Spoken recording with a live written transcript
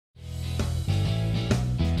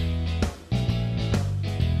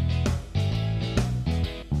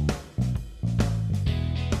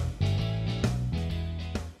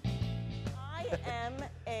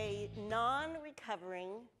recovering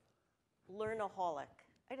learnaholic.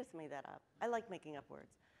 I just made that up. I like making up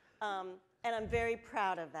words. And I'm very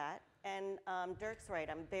proud of that. And Dirk's right,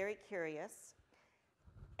 I'm very curious.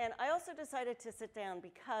 And I also decided to sit down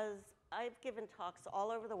because I've given talks all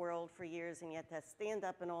over the world for years, and yet to stand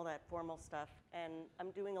up and all that formal stuff. And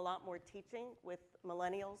I'm doing a lot more teaching with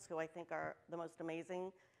millennials, who I think are the most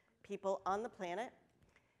amazing people on the planet.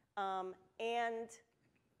 And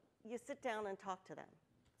you sit down and talk to them.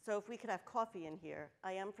 So if we could have coffee in here,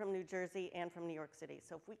 I am from New Jersey and from New York City.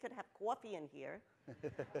 So if we could have coffee in here,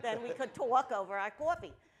 then we could talk over our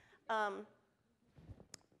coffee.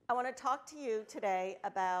 I want to talk to you today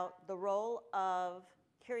about the role of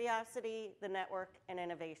curiosity, the network, and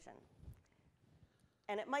innovation.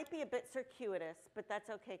 And it might be a bit circuitous, but that's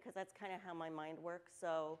okay, because that's kind of how my mind works.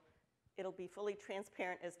 So it'll be fully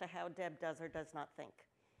transparent as to how Deb does or does not think.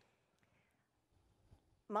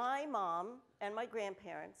 My mom and my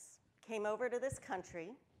grandparents came over to this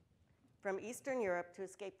country from Eastern Europe to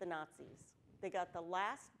escape the Nazis. They got the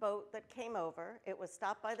last boat that came over. It was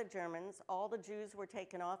stopped by the Germans. All the Jews were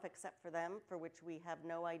taken off except for them, for which we have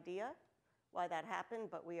no idea why that happened,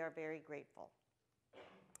 but we are very grateful.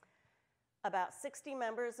 About 60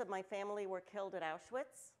 members of my family were killed at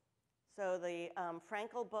Auschwitz. So the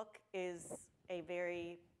Frankel book is a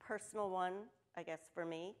very personal one, I guess, for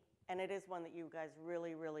me. And it is one that you guys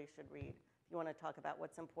really, really should read if you want to talk about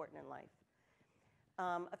what's important in life.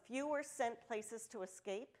 A few were sent places to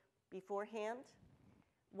escape beforehand.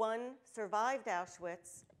 One survived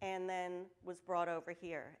Auschwitz and then was brought over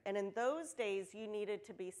here. And in those days, you needed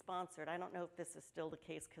to be sponsored. I don't know if this is still the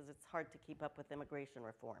case, because it's hard to keep up with immigration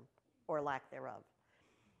reform, or lack thereof.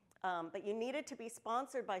 But you needed to be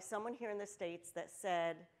sponsored by someone here in the States that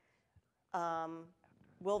said,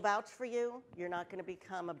 we'll vouch for you, you're not going to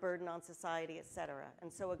become a burden on society, et cetera.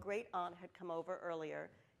 And so a great aunt had come over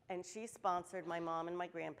earlier, and she sponsored my mom and my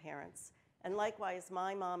grandparents. And likewise,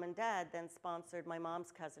 my mom and dad then sponsored my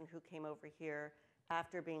mom's cousin, who came over here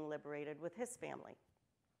after being liberated with his family.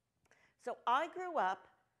 So I grew up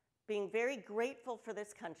being very grateful for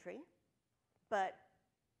this country, but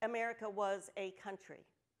America was a country.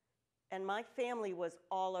 And my family was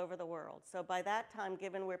all over the world. So by that time,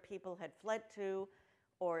 given where people had fled to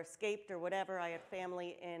or escaped or whatever, I had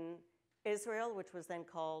family in Israel, which was then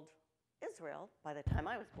called Israel by the time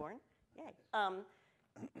I was born. Yay.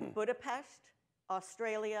 Budapest,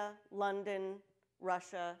 Australia, London,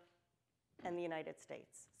 Russia, and the United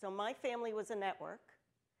States. So my family was a network,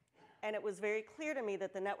 and it was very clear to me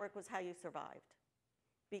that the network was how you survived,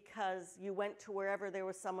 because you went to wherever there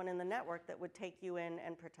was someone in the network that would take you in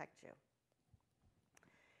and protect you.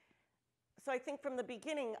 So I think from the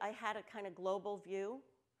beginning, I had a kind of global view,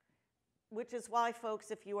 which is why,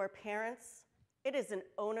 folks, if you are parents, it is an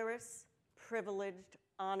onerous, privileged,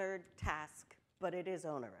 honored task, but it is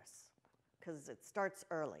onerous, because it starts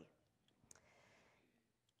early.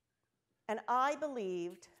 And I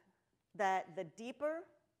believed that the deeper,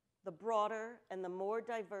 the broader, and the more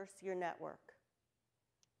diverse your network,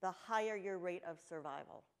 the higher your rate of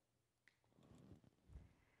survival.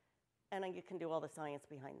 And you can do all the science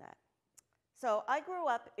behind that. So I grew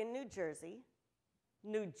up in New Jersey.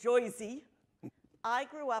 I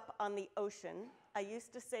grew up on the ocean. I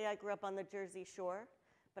used to say I grew up on the Jersey Shore,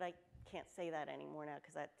 but I can't say that anymore now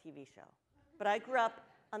because of that TV show. But I grew up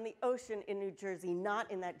on the ocean in New Jersey, not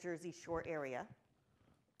in that Jersey Shore area.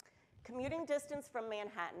 Commuting distance from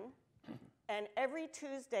Manhattan, and every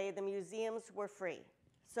Tuesday the museums were free.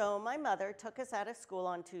 So my mother took us out of school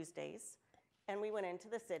on Tuesdays, and we went into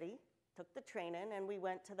the city, took the train in, and we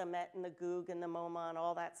went to the Met and the Goog and the MoMA and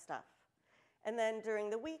all that stuff. And then during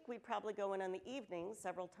the week, we'd probably go in the evenings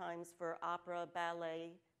several times for opera,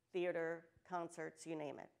 ballet, theater, concerts, you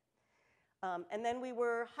name it. And then we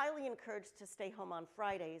were highly encouraged to stay home on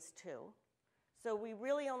Fridays, too. So we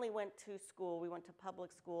really only went to school, we went to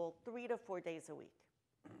public school 3 to 4 days a week.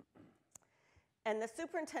 And the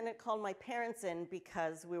superintendent called my parents in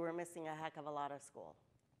because we were missing a heck of a lot of school.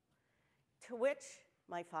 To which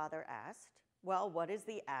my father asked, well, what is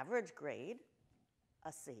the average grade?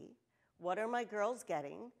 A C. What are my girls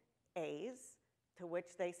getting? A's. To which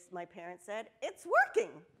my parents said, it's working.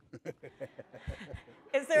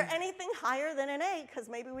 Is there anything higher than an A? Because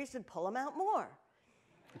maybe we should pull them out more.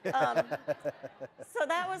 So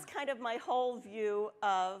that was kind of my whole view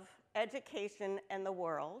of education and the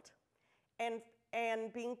world.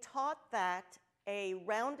 And being taught that a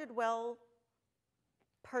rounded well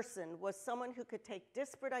person was someone who could take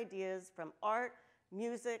disparate ideas from art,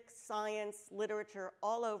 music, science, literature,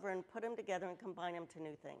 all over, and put them together and combine them to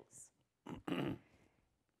new things.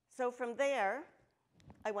 So from there,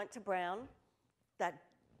 I went to Brown, that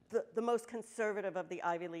the most conservative of the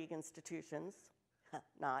Ivy League institutions.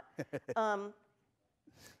 Not.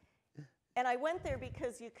 And I went there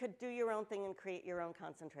because you could do your own thing and create your own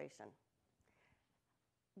concentration.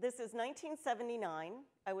 This is 1979.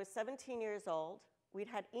 I was 17 years old. We'd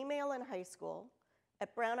had email in high school.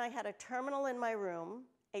 At Brown, I had a terminal in my room,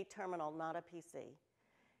 a terminal, not a PC,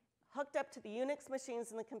 hooked up to the Unix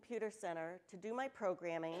machines in the computer center to do my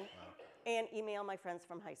programming and email my friends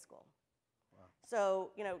from high school. Wow.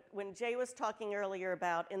 So, you know, when Jay was talking earlier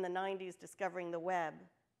about in the 90s discovering the web,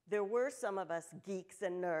 there were some of us geeks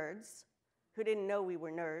and nerds who didn't know we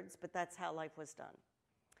were nerds, but that's how life was done.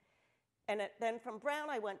 And then from Brown,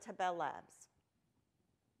 I went to Bell Labs.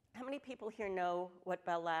 How many people here know what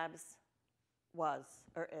Bell Labs was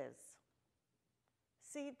or is?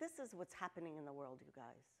 See, this is what's happening in the world, you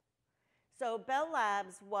guys. So Bell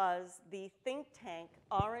Labs was the think tank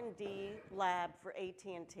R&D lab for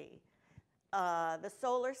AT&T. The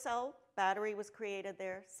solar cell battery was created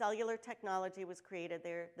there. Cellular technology was created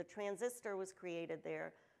there. The transistor was created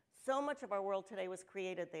there. So much of our world today was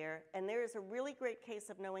created there. And there is a really great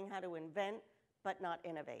case of knowing how to invent but not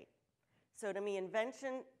innovate. So to me,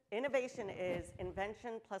 innovation is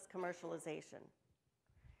invention plus commercialization.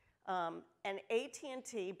 And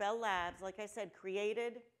AT&T, Bell Labs, like I said,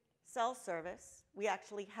 created cell service. We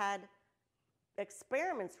actually had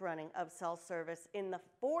experiments running of cell service in the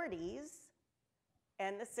 40s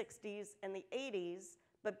and the 60s and the 80s,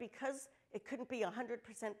 but because it couldn't be 100%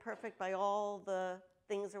 perfect by all the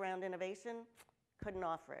things around innovation, couldn't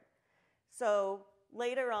offer it. So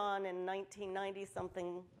later on in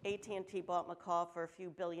 1990-something, AT&T bought McCaw for a few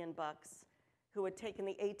 $billion, who had taken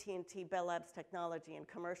the AT&T Bell Labs technology and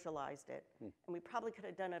commercialized it. And we probably could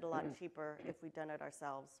have done it a lot cheaper if we'd done it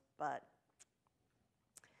ourselves, but.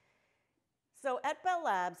 So at Bell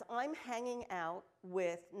Labs, I'm hanging out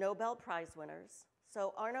with Nobel Prize winners.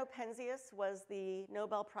 So Arno Penzias was the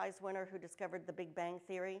Nobel Prize winner who discovered the Big Bang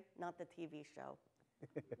Theory, not the TV show,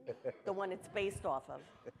 the one it's based off of.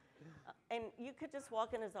 And you could just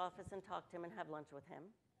walk in his office and talk to him and have lunch with him.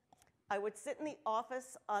 I would sit in the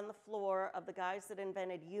office on the floor of the guys that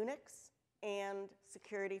invented Unix and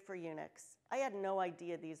security for Unix. I had no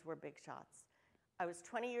idea these were big shots. I was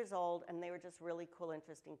 20 years old, and they were just really cool,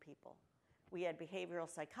 interesting people. We had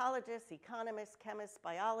behavioral psychologists, economists, chemists,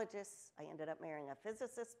 biologists. I ended up marrying a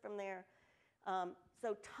physicist from there.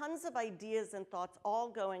 So tons of ideas and thoughts all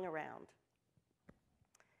going around.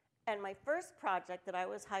 And my first project that I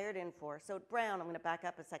was hired in for, so at Brown, I'm going to back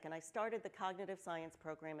up a second, I started the cognitive science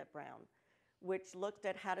program at Brown, which looked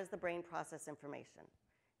at how does the brain process information.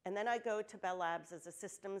 And then I go to Bell Labs as a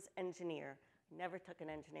systems engineer. Never took an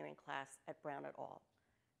engineering class at Brown at all,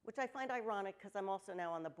 which I find ironic because I'm also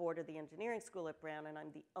now on the board of the engineering school at Brown, and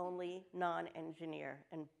I'm the only non-engineer,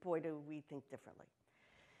 and boy, do we think differently.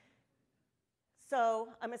 So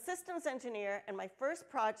I'm a systems engineer, and my first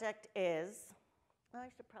project is, I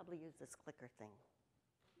should probably use this clicker thing.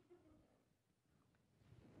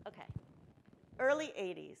 Okay, early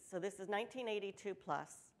 80s, so this is 1982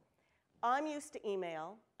 plus. I'm used to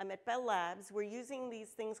email. I'm at Bell Labs. We're using these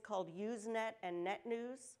things called Usenet and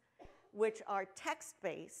NetNews, which are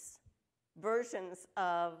text-based versions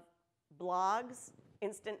of blogs,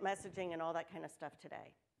 instant messaging, and all that kind of stuff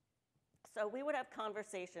today. So we would have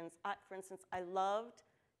conversations. For instance, I loved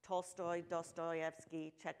Tolstoy,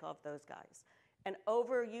 Dostoevsky, Chekhov, those guys. And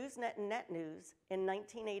over Usenet and NetNews in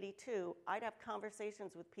 1982, I'd have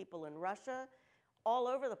conversations with people in Russia, all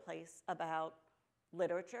over the place, about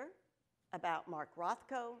literature, about Mark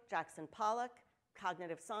Rothko, Jackson Pollock,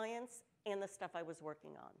 cognitive science, and the stuff I was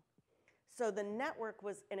working on. So the network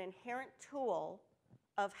was an inherent tool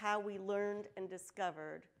of how we learned and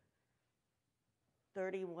discovered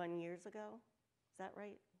 31 years ago. Is that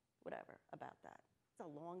right? Whatever, about that. It's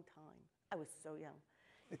a long time. I was so young.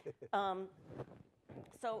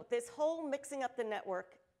 So this whole mixing up the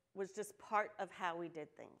network was just part of how we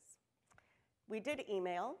did things. We did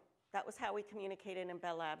email. That was how we communicated in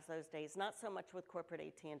Bell Labs those days, not so much with corporate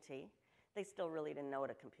AT&T. They still really didn't know what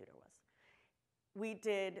a computer was. We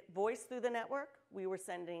did voice through the network. We were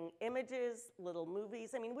sending images, little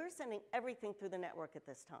movies. I mean, we were sending everything through the network at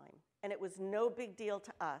this time. And it was no big deal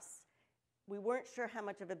to us. We weren't sure how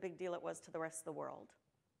much of a big deal it was to the rest of the world,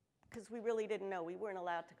 because we really didn't know. We weren't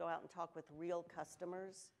allowed to go out and talk with real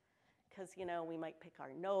customers, because, you know, we might pick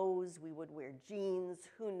our nose, we would wear jeans,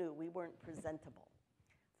 who knew? We weren't presentable.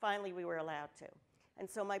 Finally, we were allowed to. And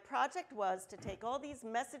so my project was to take all these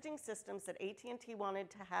messaging systems that AT&T wanted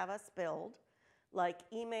to have us build, like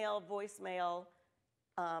email, voicemail,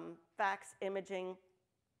 fax, imaging,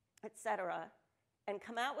 et cetera, and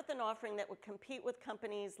come out with an offering that would compete with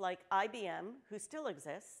companies like IBM, who still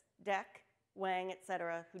exists, DEC, Wang, et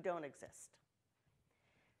cetera, who don't exist.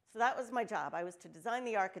 So that was my job. I was to design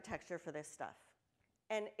the architecture for this stuff.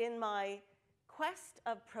 And in my quest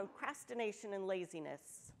of procrastination and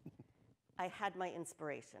laziness, I had my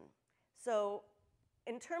inspiration. So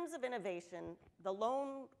in terms of innovation, the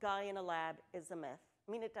lone guy in a lab is a myth.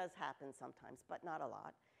 I mean, it does happen sometimes, but not a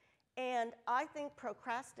lot. And I think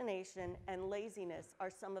procrastination and laziness are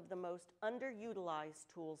some of the most underutilized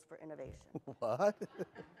tools for innovation. What?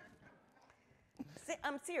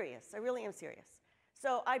 I'm serious. I really am serious.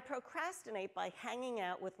 So I procrastinate by hanging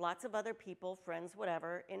out with lots of other people, friends,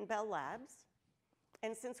 whatever, in Bell Labs.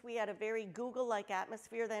 And since we had a very Google-like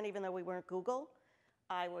atmosphere then, even though we weren't Google,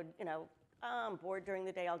 I would, I'm bored during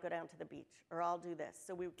the day, I'll go down to the beach, or I'll do this.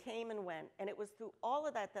 So we came and went. And it was through all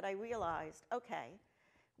of that that I realized, okay,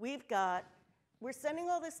 we're sending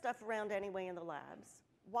all this stuff around anyway in the labs.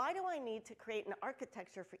 Why do I need to create an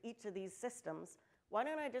architecture for each of these systems? Why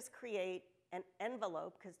don't I just create an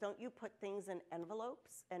envelope, because don't you put things in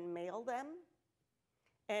envelopes and mail them?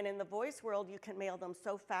 And in the voice world, you can mail them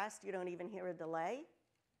so fast you don't even hear a delay.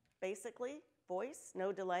 Basically, voice,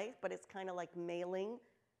 no delay, but it's kind of like mailing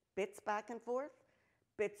bits back and forth.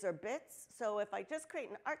 Bits are bits. So if I just create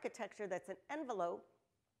an architecture that's an envelope,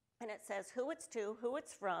 and it says who it's to, who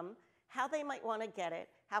it's from, how they might want to get it,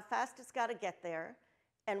 how fast it's got to get there,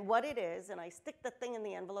 and what it is, and I stick the thing in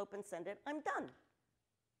the envelope and send it, I'm done.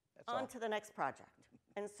 On to the next project.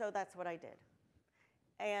 And so that's what I did.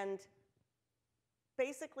 And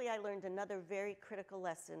basically, I learned another very critical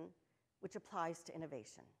lesson which applies to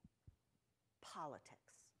innovation: politics.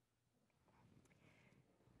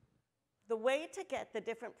 The way to get the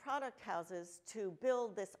different product houses to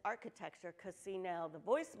build this architecture, because see now the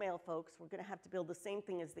voicemail folks were going to have to build the same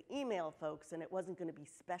thing as the email folks, and it wasn't going to be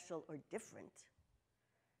special or different,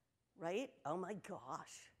 right? Oh my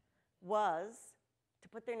gosh, was to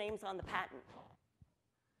put their names on the patent.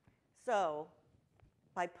 So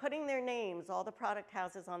by putting their names, all the product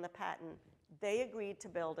houses on the patent, they agreed to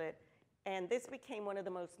build it, and this became one of the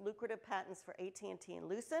most lucrative patents for AT&T and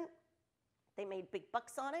Lucent. They made big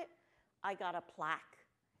bucks on it. I got a plaque,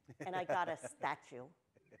 and I got a statue.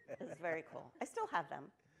 It was very cool. I still have them.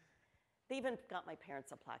 They even got my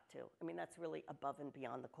parents a plaque, too. I mean, that's really above and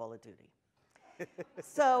beyond the Call of Duty.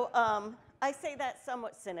 So I say that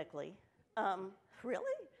somewhat cynically. Really?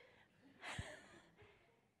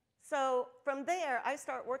 So from there, I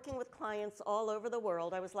start working with clients all over the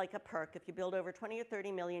world. I was like a perk. If you build over 20 or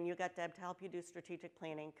 30 million, you got Deb to help you do strategic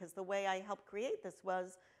planning, because the way I helped create this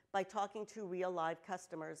was by talking to real live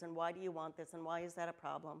customers, and why do you want this, and why is that a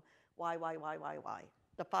problem? Why?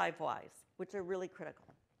 The 5 whys, which are really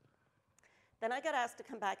critical. Then I got asked to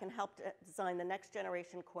come back and help design the next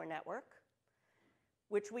generation core network,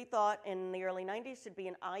 which we thought in the early 90s should be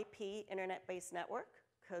an IP internet-based network,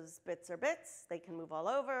 because bits are bits, they can move all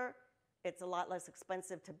over, it's a lot less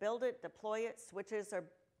expensive to build it, deploy it,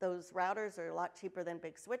 those routers are a lot cheaper than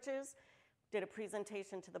big switches. Did a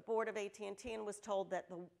presentation to the board of AT&T and was told that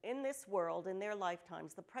in this world, in their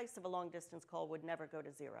lifetimes, the price of a long distance call would never go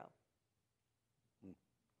to zero.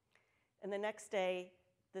 And the next day,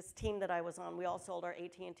 this team that I was on, we all sold our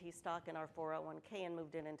AT&T stock and our 401k and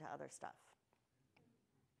moved it into other stuff.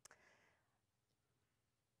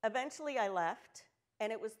 Eventually, I left,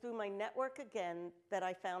 and it was through my network again that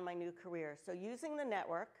I found my new career. So using the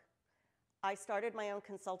network, I started my own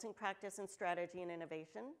consulting practice in strategy and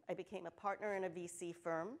innovation. I became a partner in a VC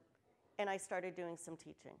firm, and I started doing some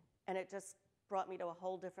teaching. And it just brought me to a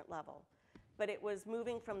whole different level. But it was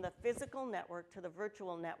moving from the physical network to the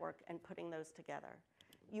virtual network and putting those together.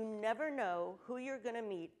 You never know who you're going to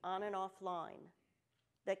meet on and offline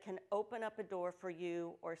that can open up a door for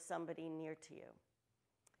you or somebody near to you.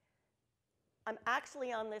 I'm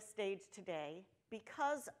actually on this stage today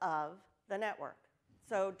because of the network.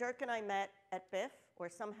 So Dirk and I met at BIF, or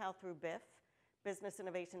somehow through BIF, Business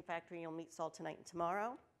Innovation Factory. You'll meet Saul tonight and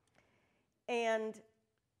tomorrow. And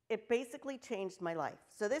it basically changed my life.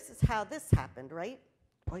 So this is how this happened, right?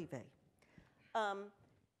 Oy vey.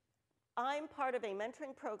 I'm part of a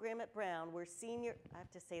mentoring program at Brown where I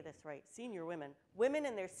have to say this right, senior women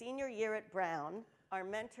in their senior year at Brown are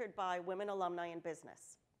mentored by women alumni in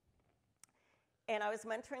business. And I was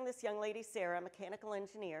mentoring this young lady, Sarah, a mechanical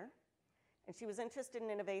engineer, and she was interested in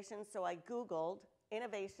innovation, so I Googled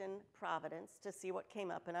Innovation Providence to see what came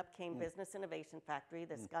up, and up came Business Innovation Factory,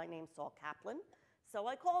 this guy named Saul Kaplan. So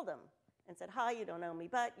I called him and said, hi, you don't know me,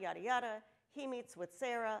 but yada, yada. He meets with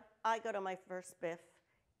Sarah. I go to my first BIF,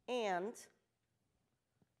 and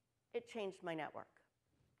it changed my network.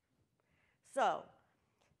 So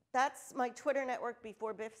That's my Twitter network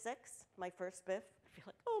before Biff 6, my first Biff. I feel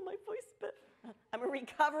like, oh, my first Biff.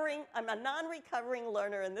 I'm a non-recovering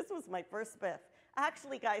learner, and this was my first Biff.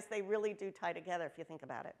 Actually, guys, they really do tie together if you think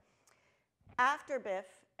about it. After Biff,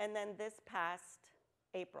 and then this past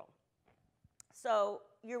April. So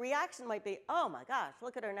your reaction might be, oh my gosh,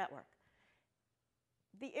 look at our network.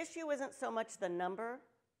 The issue isn't so much the number,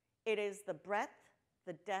 it is the breadth,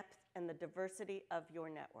 the depth, and the diversity of your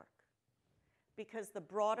network. Because the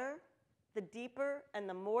broader, the deeper, and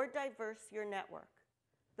the more diverse your network,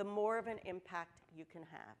 the more of an impact you can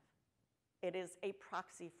have. It is a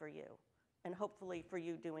proxy for you, and hopefully for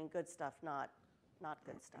you doing good stuff, not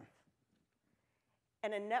good stuff.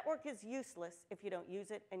 And a network is useless if you don't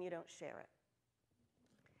use it and you don't share it.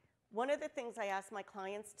 One of the things I ask my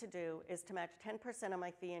clients to do is to match 10% of my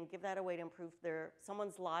fee and give that away to improve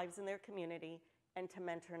someone's lives in their community and to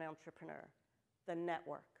mentor an entrepreneur, the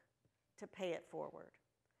network, to pay it forward.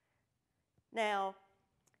 Now,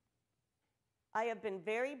 I have been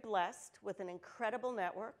very blessed with an incredible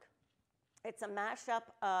network. It's a mashup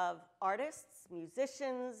of artists,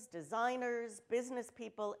 musicians, designers, business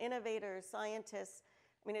people, innovators, scientists.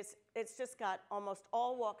 I mean, it's just got almost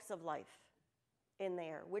all walks of life in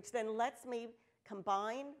there, which then lets me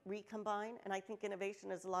combine, recombine, and I think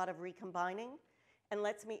innovation is a lot of recombining, and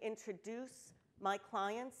lets me introduce my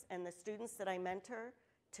clients and the students that I mentor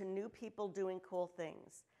to new people doing cool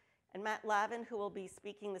things. And Matt Lavin, who will be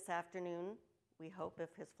speaking this afternoon, we hope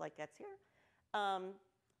if his flight gets here,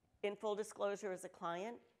 in full disclosure is a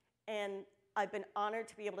client, and I've been honored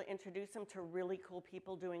to be able to introduce him to really cool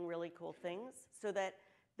people doing really cool things so that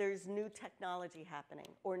there's new technology happening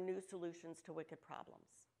or new solutions to wicked problems.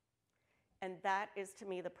 And that is, to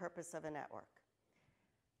me, the purpose of a network.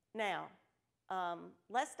 Now,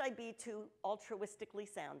 lest I be too altruistically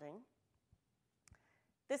sounding,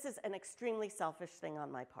 this is an extremely selfish thing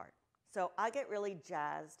on my part. So I get really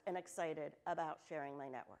jazzed and excited about sharing my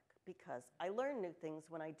network because I learn new things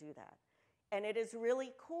when I do that. And it is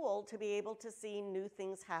really cool to be able to see new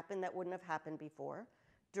things happen that wouldn't have happened before,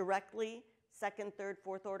 directly, second, third,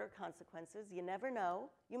 fourth order consequences. You never know.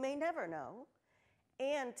 You may never know.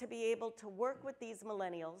 And to be able to work with these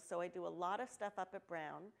millennials, so I do a lot of stuff up at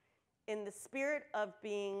Brown, in the spirit of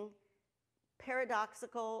being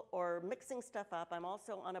paradoxical or mixing stuff up. I'm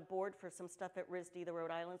also on a board for some stuff at RISD, the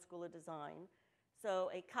Rhode Island School of Design.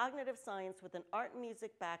 So a cognitive science with an art and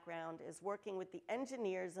music background is working with the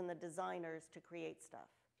engineers and the designers to create stuff.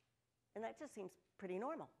 And that just seems pretty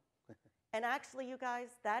normal. And actually, you guys,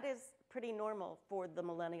 that is pretty normal for the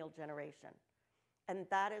millennial generation. And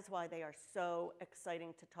that is why they are so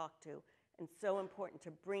exciting to talk to and so important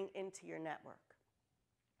to bring into your network.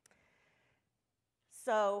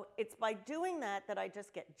 So it's by doing that that I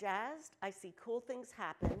just get jazzed, I see cool things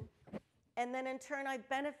happen, and then in turn I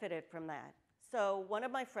benefited from that. So one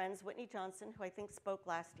of my friends, Whitney Johnson, who I think spoke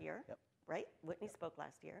last year, yep. Right? Whitney spoke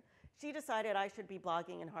last year. She decided I should be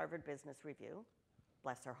blogging in Harvard Business Review,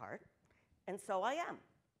 bless her heart, and so I am.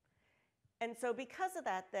 And so because of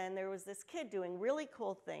that, then there was this kid doing really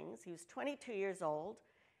cool things. He was 22 years old,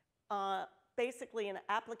 basically an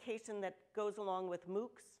application that goes along with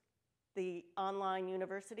MOOCs, the online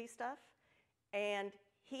university stuff, and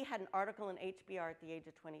he had an article in HBR at the age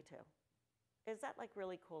of 22. Is that like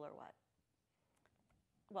really cool or what?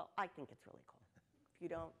 Well, I think it's really cool. If you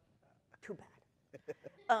don't, too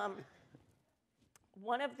bad.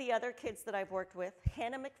 One of the other kids that I've worked with,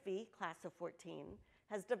 Hannah McPhee, class of 14,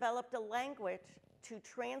 has developed a language to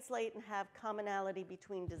translate and have commonality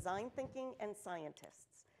between design thinking and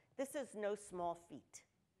scientists. This is no small feat.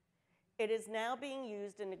 It is now being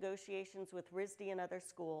used in negotiations with RISD and other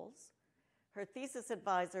schools. Her thesis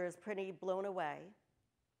advisor is pretty blown away.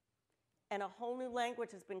 And a whole new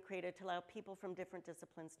language has been created to allow people from different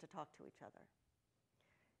disciplines to talk to each other.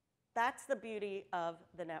 That's the beauty of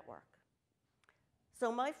the network.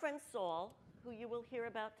 So my friend Saul, who you will hear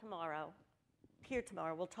about tomorrow,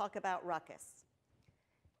 we'll talk about ruckus.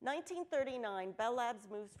 1939, Bell Labs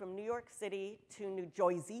moves from New York City to New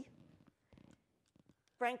Jersey.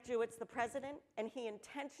 Frank Jewett's the president, and he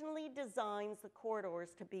intentionally designs the corridors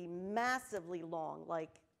to be massively long,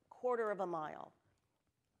 like quarter of a mile.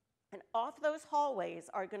 And off those hallways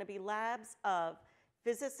are going to be labs of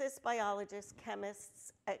physicists, biologists,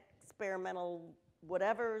 chemists, experimental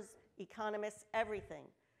whatevers, economists, everything.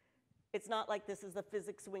 It's not like this is the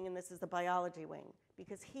physics wing and this is the biology wing,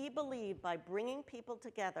 because he believed by bringing people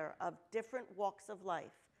together of different walks of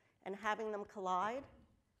life and having them collide,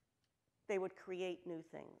 they would create new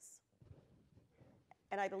things.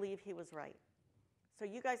 And I believe he was right. So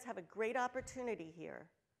you guys have a great opportunity here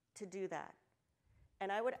to do that.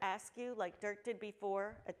 And I would ask you, like Dirk did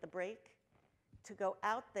before at the break, to go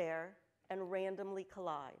out there and randomly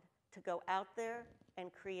collide, to go out there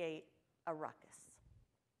and create a ruckus.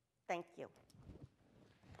 Thank you.